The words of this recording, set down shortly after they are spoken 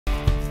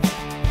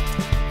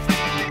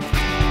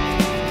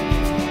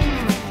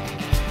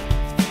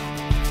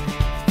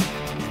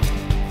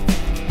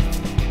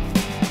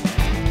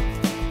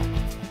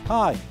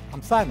Hi,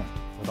 I'm Simon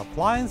with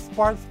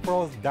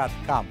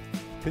AppliancePartsPros.com.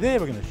 Today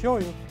we're going to show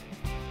you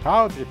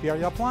how to repair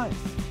your appliance.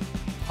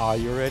 Are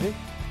you ready?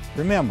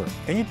 Remember,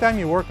 anytime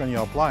you work on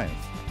your appliance,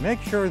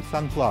 make sure it's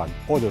unplugged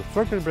or the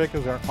circuit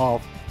breakers are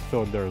off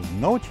so there's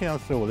no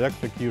chance of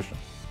electrocution.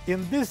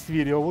 In this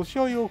video, we'll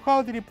show you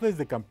how to replace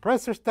the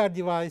compressor start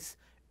device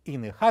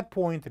in a hot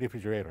point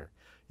refrigerator.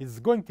 It's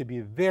going to be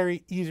a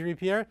very easy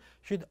repair,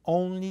 should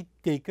only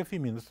take a few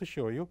minutes to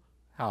show you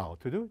how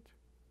to do it.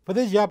 For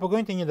this job, we're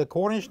going to need a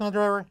 4-inch nut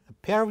driver, a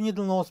pair of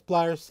needle nose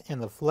pliers,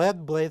 and a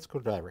flat blade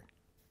screwdriver.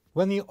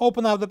 When you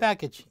open up the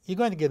package, you're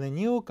going to get a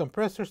new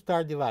compressor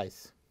start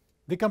device.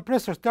 The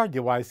compressor start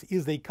device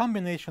is a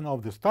combination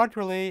of the start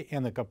relay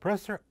and the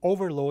compressor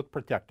overload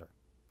protector.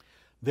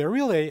 The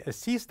relay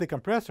assists the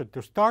compressor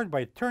to start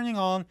by turning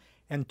on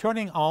and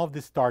turning off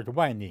the start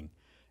winding,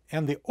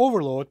 and the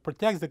overload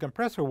protects the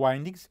compressor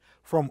windings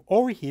from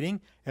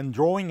overheating and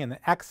drawing an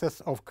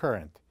excess of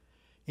current.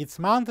 It's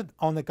mounted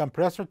on the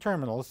compressor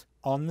terminals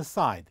on the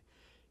side.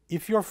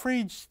 If your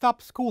fridge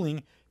stops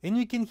cooling and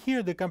you can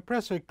hear the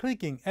compressor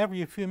clicking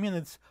every few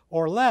minutes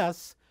or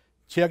less,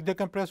 check the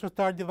compressor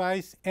start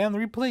device and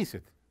replace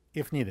it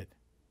if needed.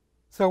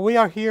 So we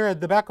are here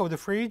at the back of the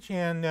fridge,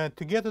 and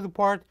to get to the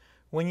part,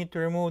 we need to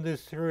remove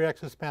this rear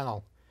access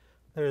panel.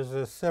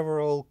 There's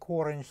several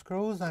 4-inch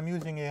screws. I'm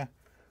using a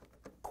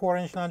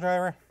 4-inch nut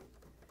driver.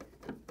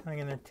 I'm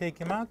going to take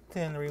them out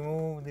and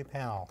remove the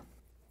panel.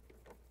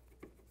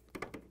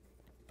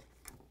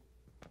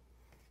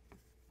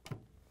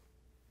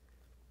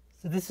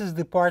 So this is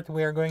the part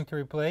we are going to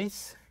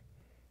replace,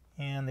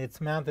 and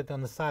it's mounted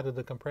on the side of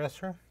the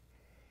compressor,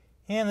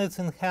 and it's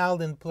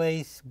held in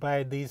place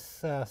by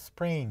this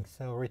spring,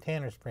 so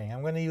retainer spring.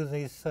 I'm going to use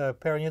these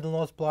pair of needle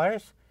nose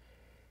pliers.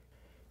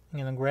 I'm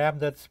going to grab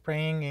that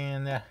spring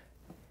and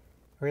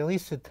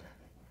release it.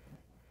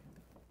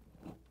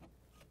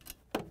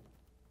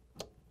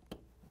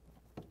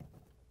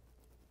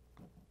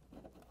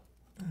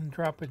 And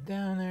drop it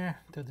down there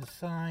to the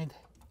side.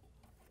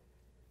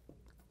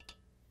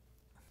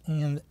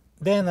 And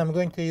then I'm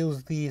going to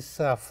use this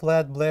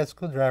flat blade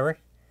screwdriver.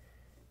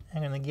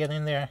 I'm going to get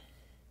in there.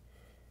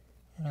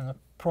 I'm going to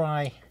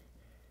pry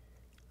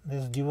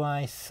this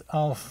device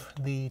off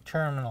the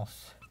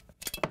terminals.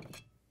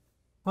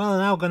 Well,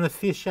 now I'm going to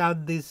fish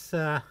out this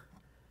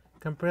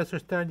compressor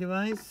start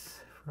device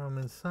from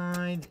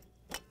inside.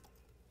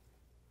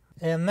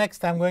 And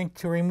next I'm going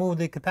to remove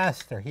the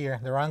capacitor here,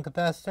 the round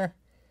capacitor.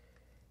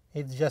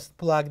 It's just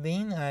plugged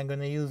in. I'm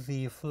going to use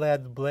the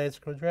flat blade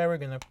screwdriver.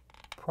 Going to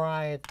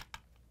pry it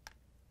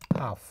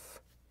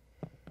off.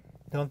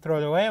 Don't throw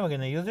it away, we're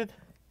going to use it.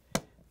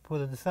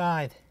 Put it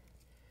aside.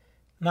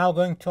 Now I'm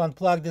going to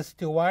unplug these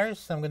two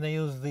wires. I'm going to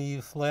use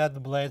the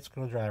flat blade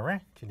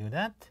screwdriver to do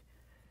that.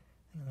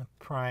 I'm going to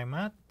pry them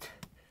out.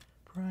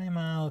 Pry them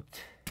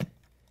out.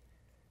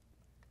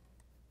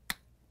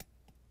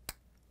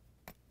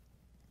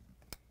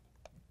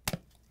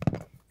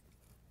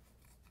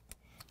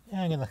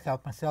 And I'm going to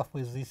help myself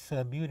with these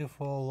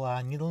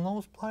beautiful needle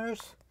nose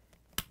pliers.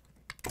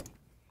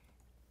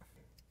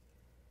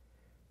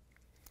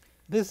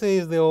 This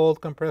is the old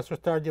compressor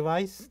start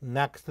device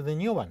next to the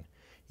new one.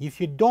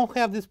 If you don't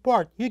have this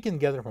part, you can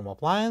get it from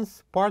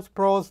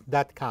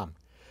AppliancePartsPros.com.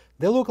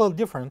 They look a little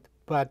different,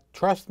 but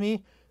trust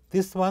me,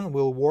 this one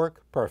will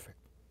work perfect.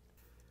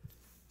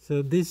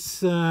 So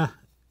this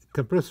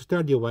compressor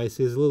start device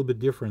is a little bit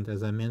different,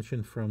 as I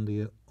mentioned, from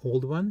the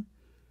old one.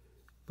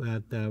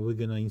 But we're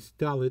going to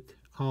install it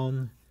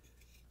on,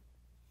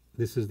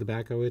 this is the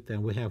back of it,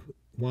 and we have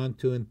 1,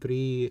 2, and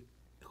 3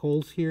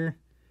 holes here.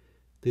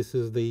 This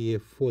is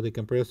for the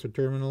compressor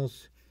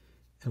terminals,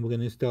 and we're going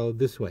to install it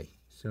this way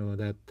so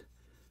that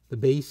the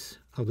base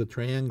of the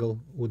triangle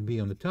would be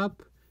on the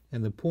top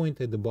and the point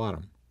at the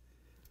bottom.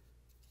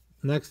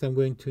 Next, I'm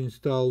going to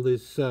install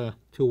these 2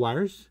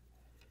 wires.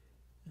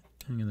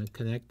 I'm going to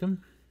connect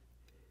them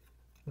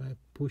by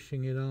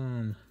pushing it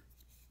on.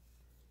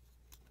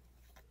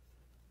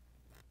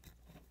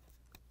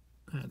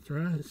 That's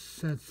right,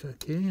 that's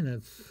okay,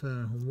 that's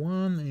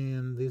 1,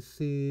 and this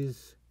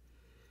is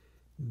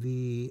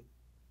the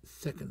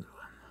second one.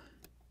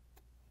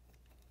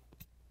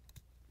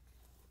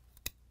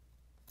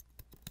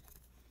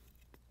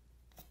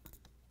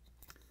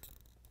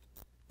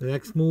 The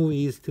next move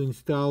is to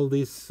install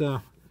this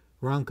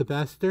round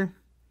capacitor.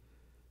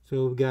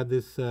 So we've got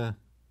this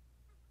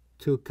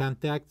 2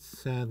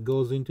 contacts that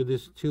goes into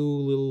these 2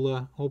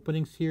 little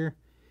openings here,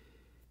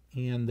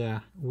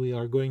 and we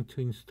are going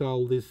to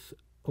install this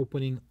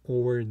opening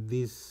over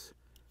this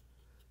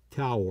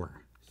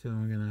tower. So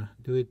I'm gonna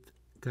do it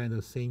kind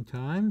of same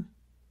time.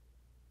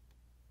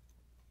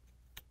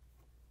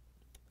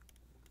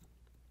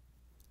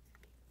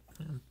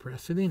 And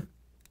press it in.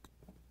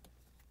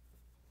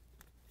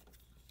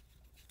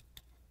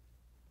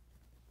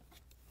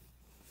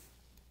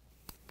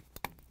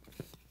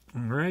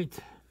 All right.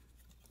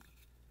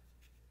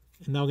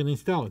 And now I'm going to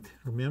install it.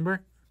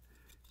 Remember,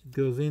 it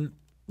goes in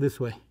this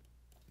way.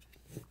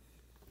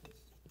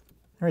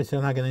 All right, so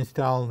I'm now going to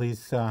install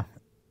this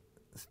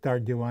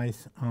start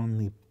device on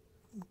the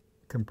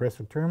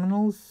compressor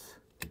terminals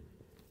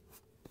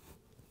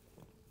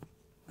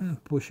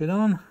and push it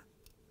on.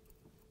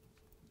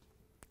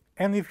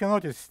 And if you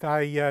noticed,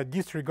 I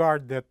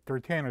disregard that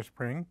retainer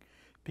spring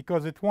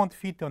because it won't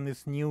fit on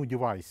this new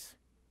device.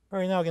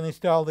 Alright, now I'm going to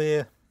install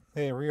the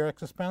rear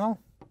access panel.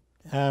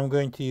 I'm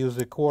going to use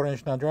a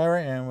 1/4" nut driver,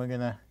 and we're going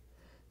to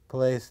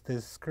place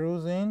these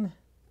screws in.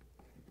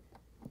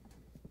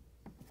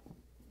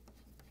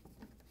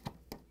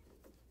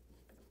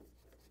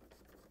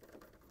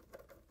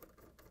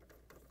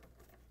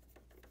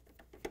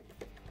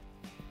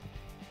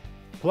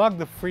 Plug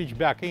the fridge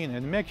back in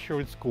and make sure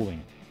it's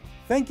cooling.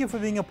 Thank you for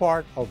being a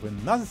part of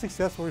another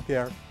successful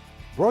repair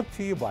brought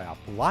to you by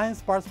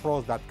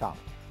AppliancePartsPros.com.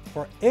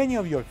 For any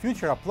of your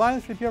future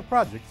appliance repair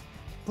projects,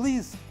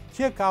 please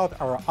check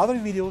out our other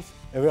videos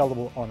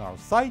available on our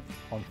site,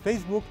 on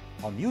Facebook,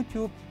 on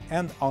YouTube,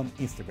 and on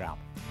Instagram.